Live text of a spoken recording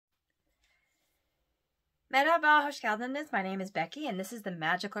Merhaba, hoş geldiniz. My name is Becky, and this is the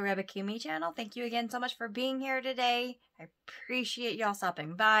Magical Rabbit Kimi channel. Thank you again so much for being here today. I appreciate y'all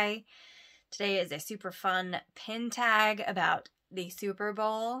stopping by. Today is a super fun pin tag about the Super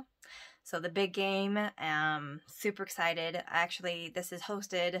Bowl. So the big game. Super excited. Actually, this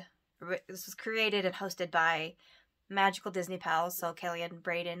was created and hosted by Magical Disney Pals. So Kelly and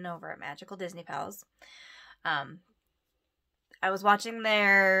Brayden over at Magical Disney Pals. I was watching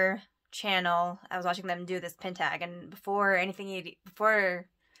their channel. I was watching them do this pin tag, and before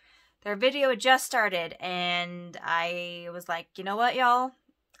their video had just started, and I was like, you know what, y'all?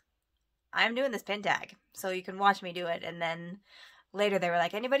 I'm doing this pin tag, so you can watch me do it. And then later they were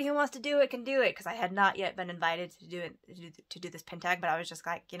like, anybody who wants to do it can do it, because I had not yet been invited to do this pin tag, but I was just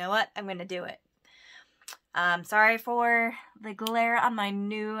like, you know what? I'm going to do it. Sorry for the glare on my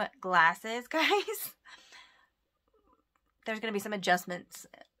new glasses, guys. There's going to be some adjustments.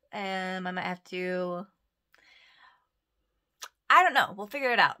 I might have to, I don't know, we'll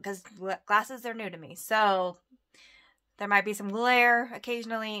figure it out, because glasses are new to me, so there might be some glare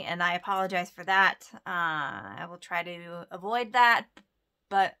occasionally, and I apologize for that. I will try to avoid that,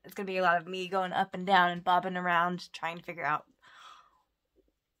 but it's going to be a lot of me going up and down and bobbing around, trying to figure out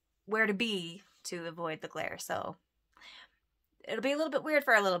where to be to avoid the glare, so it'll be a little bit weird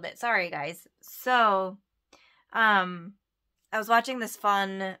for a little bit. Sorry, guys. So, I was watching this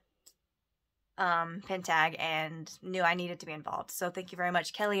fun pin tag and knew I needed to be involved. So thank you very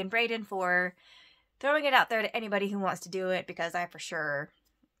much, Kelly and Brayden, for throwing it out there to anybody who wants to do it, because I for sure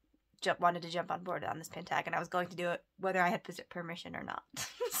wanted to jump on board on this pin tag, and I was going to do it whether I had permission or not.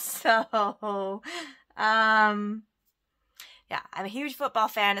 So, yeah, I'm a huge football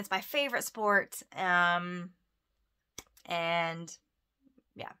fan. It's my favorite sport. And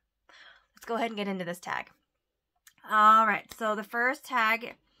yeah, let's go ahead and get into this tag. Alright, so the first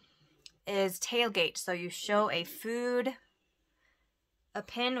tag is Tailgate. So you show a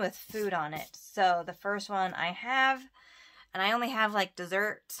pin with food on it. So the first one I have, and I only have like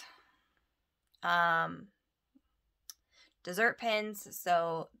dessert pins.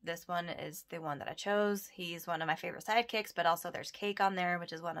 So this one is the one that I chose. He's one of my favorite sidekicks, but also there's cake on there,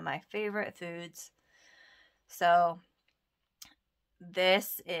 which is one of my favorite foods. So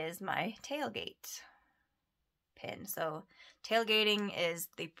this is my Tailgate pin. So tailgating is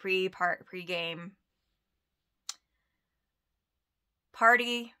the pre-game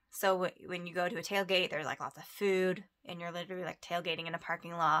party. So when you go to a tailgate, there's like lots of food, and you're literally like tailgating in a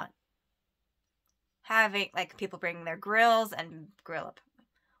parking lot, having like people bring their grills and grill up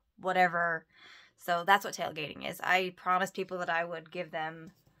whatever. So that's what tailgating is. I promised people that I would give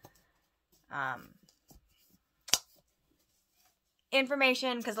them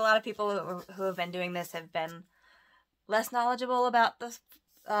information, because a lot of people who have been doing this have been less knowledgeable about the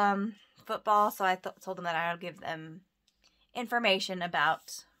football, so I told them that I would give them information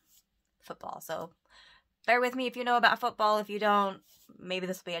about football. So bear with me if you know about football. If you don't, maybe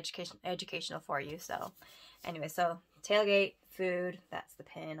this will be educational for you. So anyway, so tailgate, food, that's the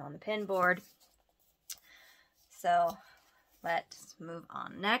pin on the pin board. So let's move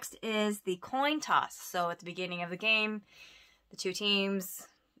on. Next is the coin toss. So at the beginning of the game, the two teams,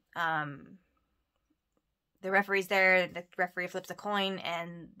 the referee's there, the referee flips a coin,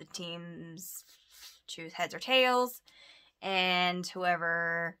 and the teams choose heads or tails, and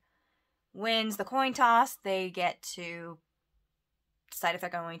whoever wins the coin toss, they get to decide if they're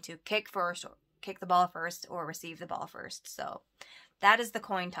going to kick the ball first, or receive the ball first. So that is the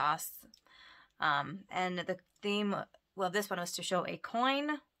coin toss. And the theme, well, this one was to show a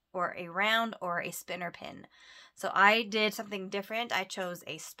coin, or a round, or a spinner pin. So I did something different. I chose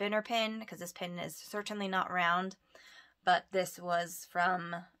a spinner pin, because this pin is certainly not round, but this was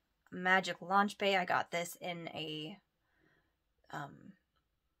from Magic Launch Bay. I got this in a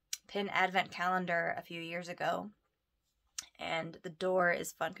pin advent calendar a few years ago, and the door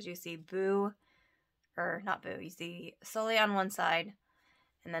is fun, because you see you see Sully on one side,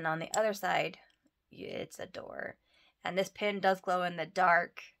 and then on the other side, it's a door. And this pin does glow in the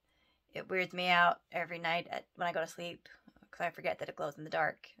dark. It weirds me out every night when I go to sleep, because I forget that it glows in the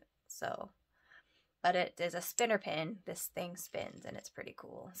dark. So, but it is a spinner pin. This thing spins, and it's pretty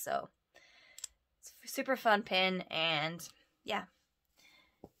cool. So, it's a super fun pin, and yeah.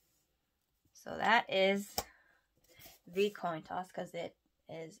 So that is the coin toss, because it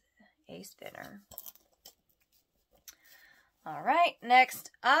is a spinner. Alright, next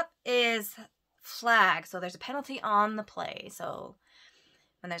up is flag. So there's a penalty on the play. So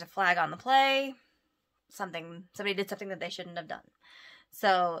when there's a flag on the play, somebody did something that they shouldn't have done.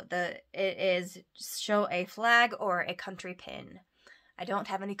 So it is show a flag or a country pin. I don't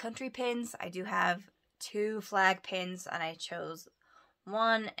have any country pins. I do have 2 flag pins, and I chose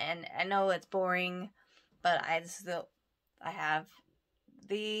one. And I know it's boring, but I have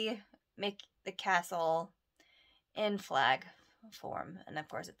the castle in flag form, and of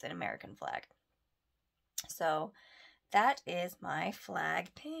course it's an American flag. So that is my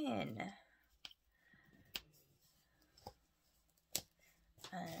flag pin.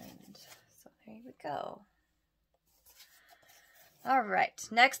 And so there we go. All right,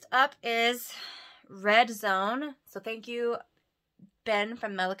 next up is Red Zone. So thank you, Ben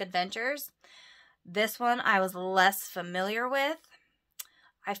from Melic Adventures. This one I was less familiar with.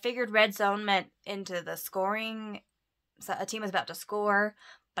 I figured Red Zone meant into the scoring, so a team was about to score,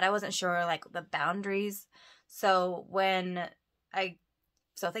 but I wasn't sure like the boundaries. So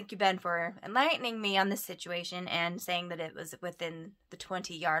thank you, Ben, for enlightening me on this situation and saying that it was within the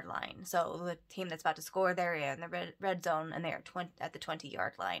 20-yard line. So the team that's about to score, they're in the red zone, and they are at the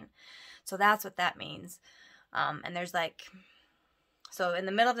 20-yard line. So that's what that means. And there's so in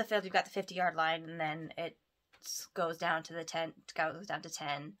the middle of the field, you've got the 50-yard line, and then it goes down to 10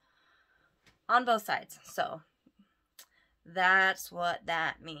 on both sides. So that's what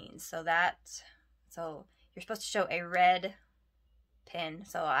that means. So you're supposed to show a red pin.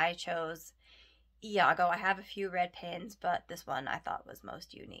 So I chose Iago. I have a few red pins, but this one I thought was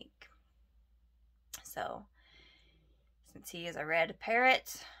most unique. So since he is a red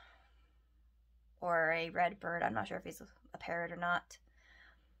parrot or a red bird, I'm not sure if he's a parrot or not.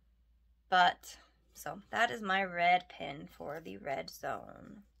 But so that is my red pin for the red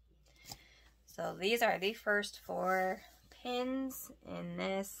zone. So these are the first 4 pins in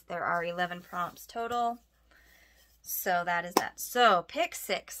this. There are 11 prompts total. So that is that. So pick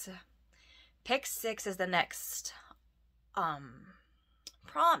 6. Pick 6 is the next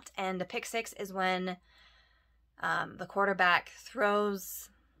prompt, and the pick 6 is when the quarterback throws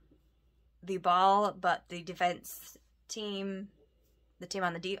the ball, but the defense team, the team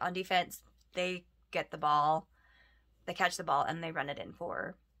on defense, they get the ball, they catch the ball, and they run it in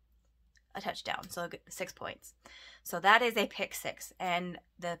for a touchdown. So 6 points. So that is a pick 6, and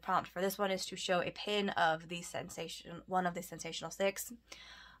the prompt for this one is to show a pin of one of the Sensational 6.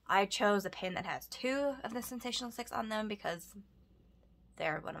 I chose a pin that has 2 of the Sensational 6 on them because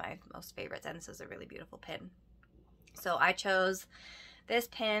they're one of my most favorites, and this is a really beautiful pin. So I chose this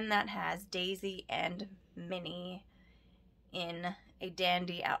pin that has Daisy and Minnie in a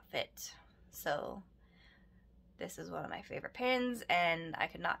dandy outfit. So this is one of my favorite pins, and I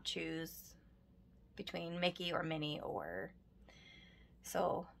could not choose between Mickey or Minnie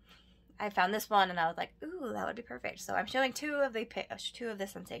so I found this one and I was like, ooh, that would be perfect. So I'm showing 2 of the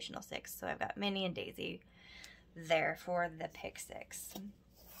Sensational 6. So I've got Minnie and Daisy there for the pick 6.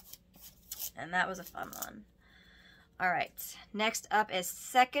 And that was a fun one. All right, next up is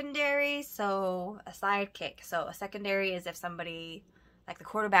secondary. So a sidekick. So a secondary is if somebody, like the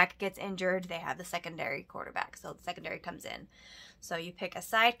quarterback, gets injured, they have the secondary quarterback. So the secondary comes in. So you pick a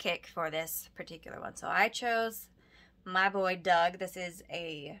sidekick for this particular one. So I chose my boy Doug. This is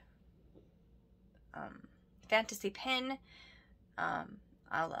a fantasy pin. On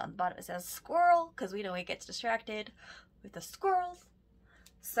the bottom it says squirrel, because we know he gets distracted with the squirrels.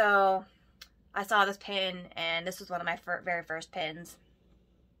 So I saw this pin, and this was one of my very first pins.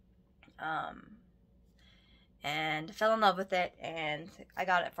 And fell in love with it, and I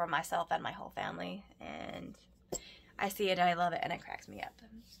got it for myself and my whole family, and I see it and I love it, and it cracks me up.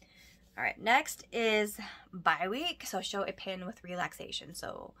 All right, next is bye week. So show a pin with relaxation.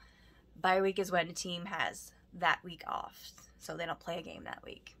 So bye week is when a team has that week off, so they don't play a game that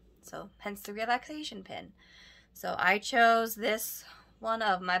week. So hence the relaxation pin. So I chose this one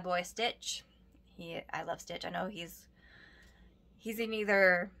of my boy Stitch. I love Stitch. I know he's in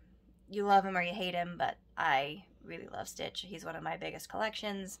either you love him or you hate him, but I really love Stitch. He's one of my biggest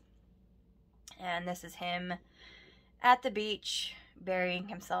collections. And this is him at the beach burying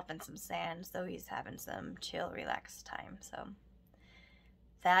himself in some sand, so he's having some chill, relaxed time. So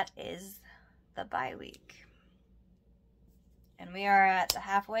that is the bye week. And we are at the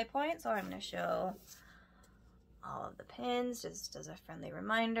halfway point, so I'm going to show all of the pins just as a friendly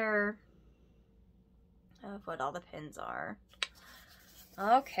reminder of what all the pins are.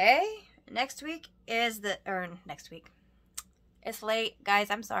 Okay, next week is it's late,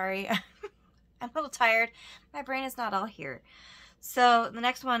 guys, I'm sorry. I'm a little tired. My brain is not all here. So the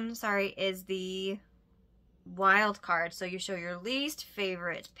next one, is the wild card. So you show your least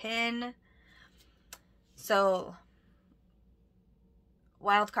favorite pin. So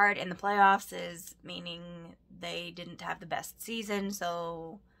wild card in the playoffs is meaning they didn't have the best season,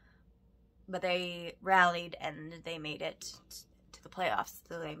 but they rallied and they made it to the playoffs.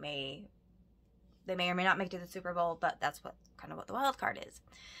 So they may They may or may not make it to the Super Bowl, but that's kind of what the wild card is.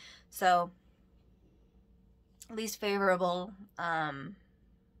 So, least favorable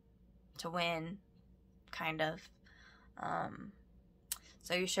to win, kind of.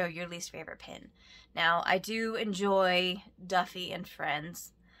 So you show your least favorite pin. Now, I do enjoy Duffy and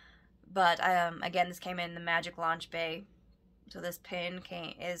Friends, but again, this came in the Magic Launch Bay. So this pin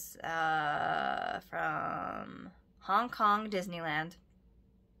is from Hong Kong Disneyland.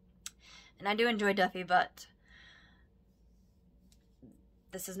 And I do enjoy Duffy, but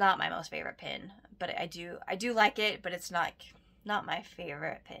this is not my most favorite pin. But I do like it, but it's not my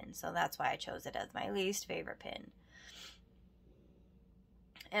favorite pin. So that's why I chose it as my least favorite pin.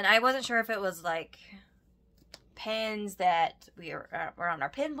 And I wasn't sure if it was like pins that were on our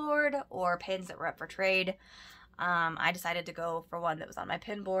pin board or pins that were up for trade. I decided to go for one that was on my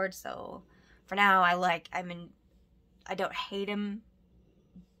pin board. So for now, I don't hate him,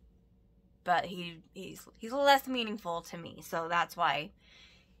 but he's less meaningful to me. So that's why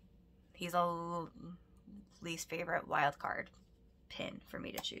he's a least favorite wild card pin for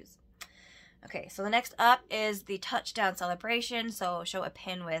me to choose. Okay, so the next up is the touchdown celebration. So show a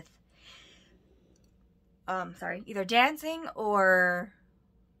pin with, either dancing or,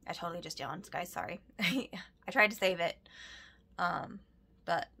 I totally just yawned, guys, sorry. I tried to save it,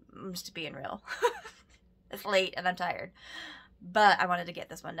 but I'm just being real. It's late and I'm tired, but I wanted to get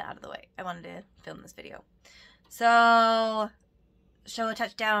this one out of the way. I wanted to film this video. So, show a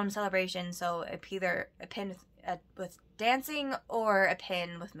touchdown celebration. So either a pin with dancing or a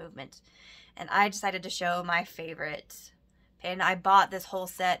pin with movement. And I decided to show my favorite pin. I bought this whole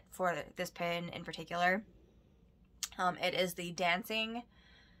set for this pin in particular. It is the dancing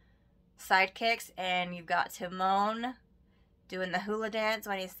sidekicks, and you've got Timon doing the hula dance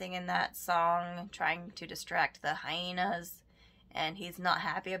when he's singing that song, trying to distract the hyenas, and he's not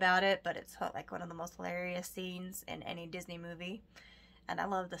happy about it, but it's like one of the most hilarious scenes in any Disney movie, and I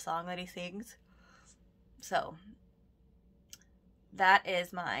love the song that he sings. So that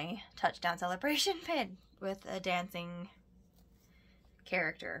is my touchdown celebration pin with a dancing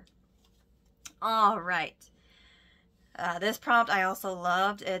character. All right. This prompt I also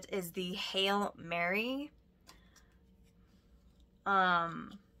loved. It is the Hail Mary.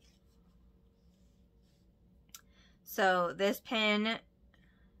 So this pin,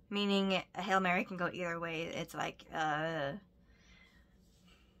 meaning a Hail Mary can go either way. It's like,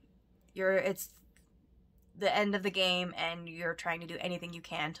 it's the end of the game and you're trying to do anything you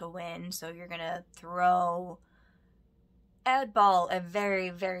can to win. So you're going to throw a ball a very,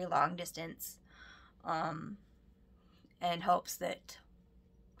 very long distance, in hopes that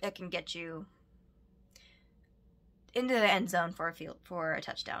it can get you into the end zone for a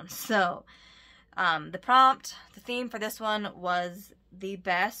touchdown. So, the prompt, the theme for this one was the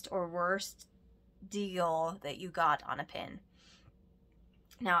best or worst deal that you got on a pin.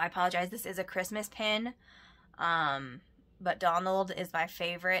 Now, I apologize, this is a Christmas pin, but Donald is my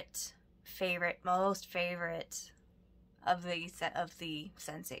most favorite of the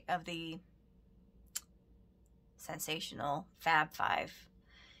Sensational Fab Five.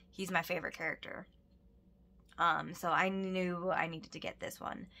 He's my favorite character. So I knew I needed to get this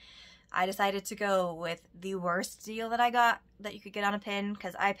one. I decided to go with the worst deal that I got that you could get on a pin,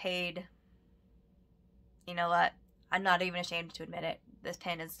 because I paid, you know what, I'm not even ashamed to admit it. This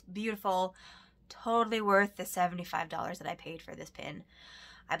pin is beautiful, totally worth the $75 that I paid for this pin.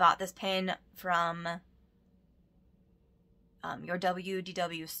 I bought this pin from your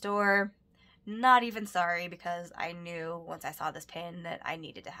WDW store. Not even sorry, because I knew once I saw this pin that I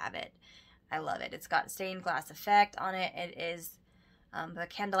needed to have it. I love it. It's got stained glass effect on it. It is the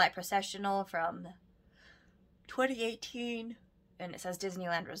Candlelight Processional from 2018, and it says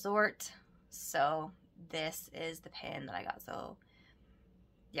Disneyland Resort. So this is the pin that I got. So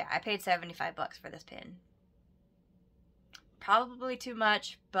yeah, I paid $75 for this pin. Probably too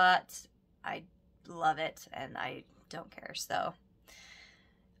much, but I love it and I don't care. So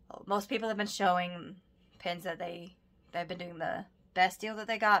most people have been showing pins that they've been doing the best deal that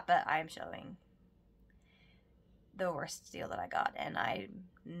they got, but I'm showing the worst deal that I got, and I'm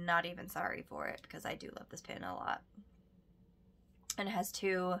not even sorry for it, because I do love this pin a lot. And it has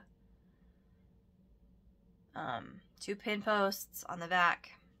two pin posts on the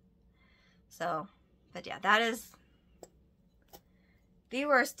back. So, but yeah, that is the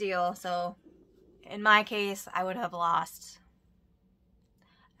worst deal. So in my case, I would have lost.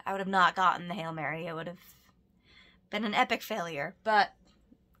 I would have not gotten the Hail Mary. It would have been an epic failure, but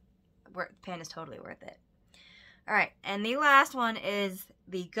the pin is totally worth it. Alright, and the last one is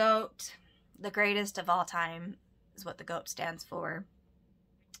the GOAT. The greatest of all time is what the GOAT stands for.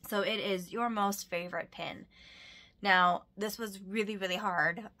 So it is your most favorite pin. Now, this was really, really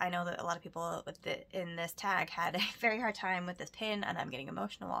hard. I know that a lot of people in this tag had a very hard time with this pin, and I'm getting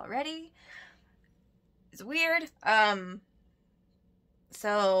emotional already. It's weird.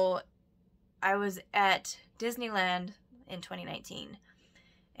 So I was at Disneyland in 2019,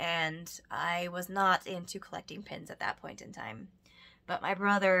 and I was not into collecting pins at that point in time. But my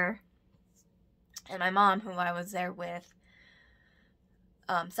brother and my mom, who I was there with,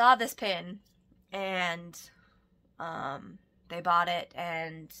 saw this pin, and they bought it,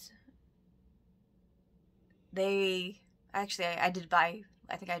 and I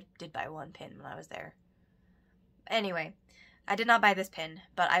think I did buy one pin when I was there. Anyway, I did not buy this pin,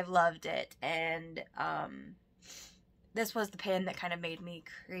 but I loved it, and this was the pin that kind of made me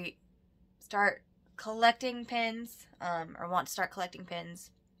start collecting pins, or want to start collecting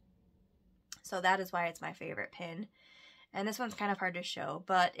pins. So that is why it's my favorite pin. And this one's kind of hard to show,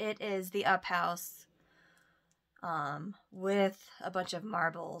 but it is the Up House with a bunch of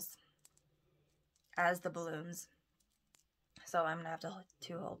marbles as the balloons. So I'm gonna have to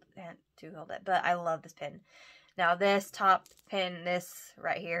hold it, but I love this pin. Now this top pin, this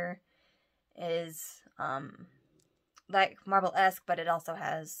right here, is like marble-esque, but it also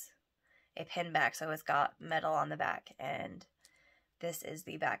has a pin back, so it's got metal on the back, and this is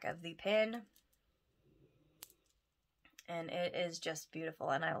the back of the pin, and it is just beautiful,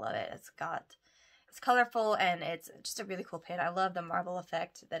 and I love it. It's colorful, and it's just a really cool pin. I love the marble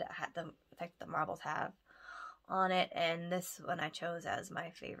effect that the effect that marbles have on it, and this one I chose as my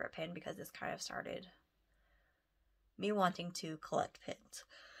favorite pin because this kind of started me wanting to collect pins.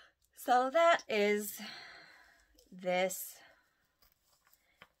 So that is this.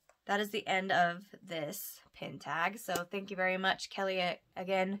 That is the end of this pin tag. So thank you very much, Kelly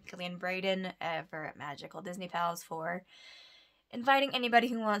and Braden over at Magical Disney Pals for inviting anybody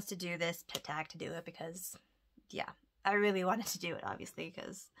who wants to do this pin tag to do it, because, yeah, I really wanted to do it, obviously,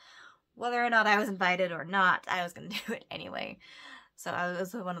 because whether or not I was invited or not, I was going to do it anyway. So I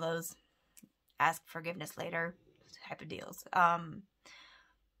was one of those ask forgiveness later type of deals.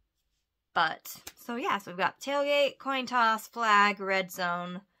 So yeah, so we've got tailgate, coin toss, flag, red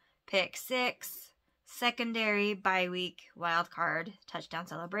zone, pick six, secondary, bye week, wild card, touchdown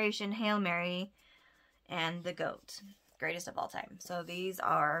celebration, Hail Mary, and the GOAT, greatest of all time. So these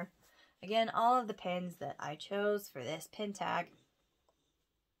are, again, all of the pins that I chose for this pin tag.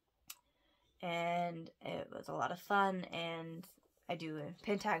 And it was a lot of fun, and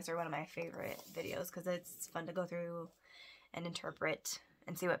pin tags are one of my favorite videos because it's fun to go through and interpret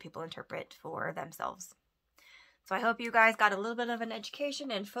and see what people interpret for themselves. So I hope you guys got a little bit of an education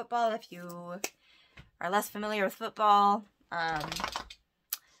in football if you are less familiar with football. My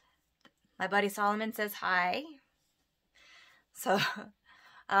buddy Solomon says hi. So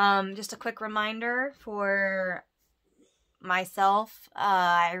just a quick reminder for myself,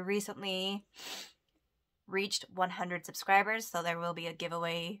 I recently reached 100 subscribers, so there will be a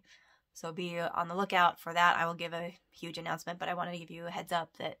giveaway. So be on the lookout for that. I will give a huge announcement, but I wanted to give you a heads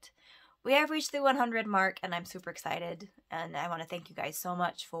up that we have reached the 100 mark, and I'm super excited. And I want to thank you guys so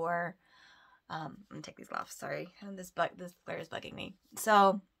much for, I'm going to take these off, sorry. This glare is bugging me.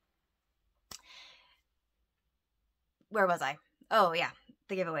 So, where was I? Oh, yeah,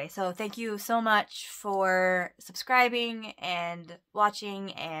 the giveaway. So thank you so much for subscribing and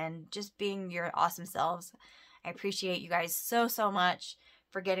watching and just being your awesome selves. I appreciate you guys so, so much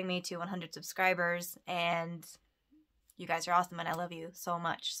for getting me to 100 subscribers, and you guys are awesome, and I love you so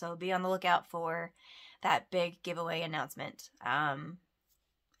much. So be on the lookout for that big giveaway announcement. And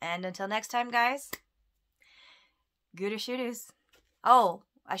until next time, guys, Gooter shooters. Oh,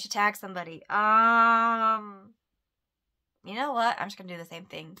 I should tag somebody. You know what? I'm just going to do the same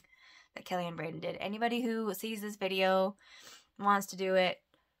thing that Kelly and Braden did. Anybody who sees this video wants to do it,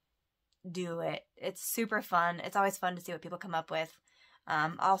 do it. It's super fun. It's always fun to see what people come up with.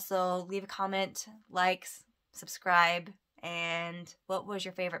 Also, leave a comment, likes, subscribe, and what was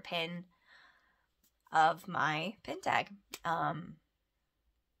your favorite pin of my pin tag?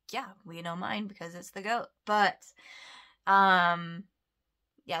 Yeah, we know mine because it's the GOAT. But,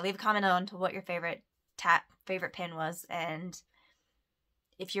 yeah, leave a comment on to what your favorite pin was, and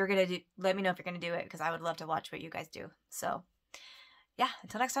if you're gonna let me know if you're gonna do it, because I would love to watch what you guys do. So, yeah,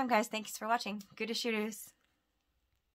 until next time, guys, thanks for watching. Good to shooters.